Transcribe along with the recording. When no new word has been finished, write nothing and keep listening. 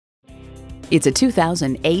It's a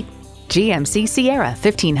 2008 GMC Sierra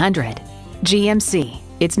 1500. GMC,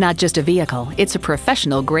 it's not just a vehicle, it's a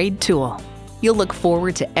professional-grade tool. You'll look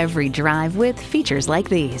forward to every drive with features like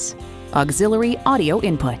these: auxiliary audio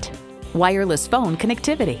input, wireless phone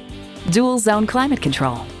connectivity, dual-zone climate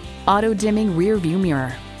control, auto-dimming rear-view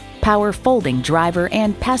mirror, power folding driver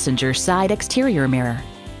and passenger side exterior mirror,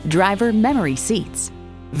 driver memory seats,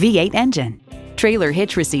 V8 engine, trailer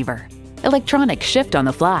hitch receiver, electronic shift on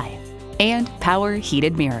the fly, and power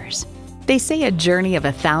heated mirrors. They say a journey of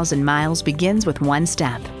 1,000 miles begins with one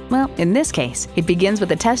step. Well, in this case, it begins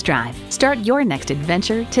with a test drive. Start your next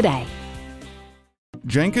adventure today.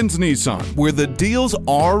 Jenkins Nissan, where the deals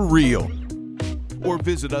are real. Or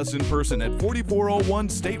visit us in person at 4401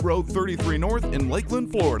 State Road 33 North in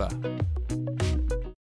Lakeland, Florida.